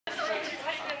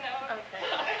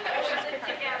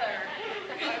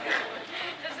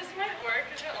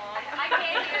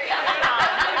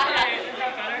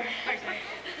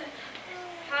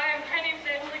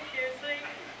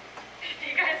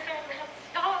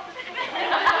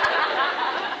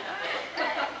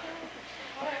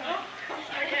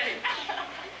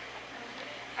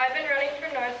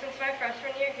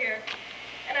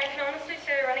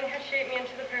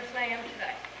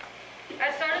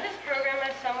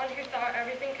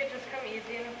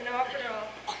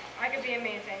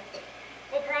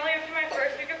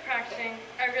watching,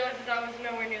 I realized that was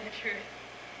nowhere near the truth.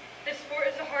 This sport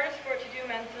is the hardest sport to do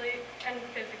mentally and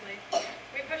physically.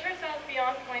 We push ourselves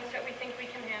beyond points that we think we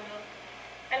can handle.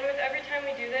 And with every time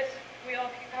we do this, we all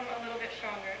become a little bit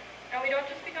stronger. And we don't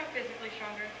just become physically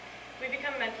stronger, we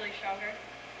become mentally stronger.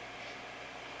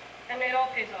 And it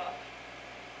all pays off.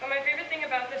 But my favorite thing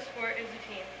about this sport is the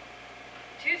team.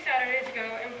 2 Saturdays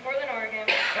ago in Portland, Oregon,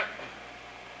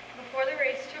 before the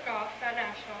race took off at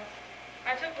Nationals,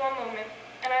 I took one moment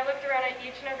and I looked around at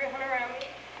each and every one around me,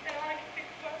 and all I could think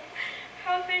was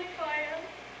how thankful I am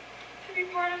to be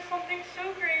part of something so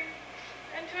great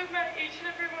and to have met each and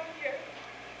every one here.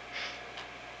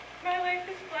 My life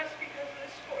is blessed because of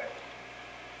this sport.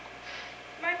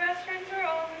 My best friends are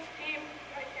all on this team.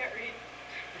 I can't read.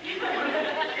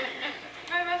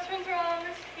 My best friends are all on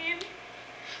this team,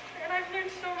 and I've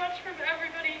learned so much from everyone.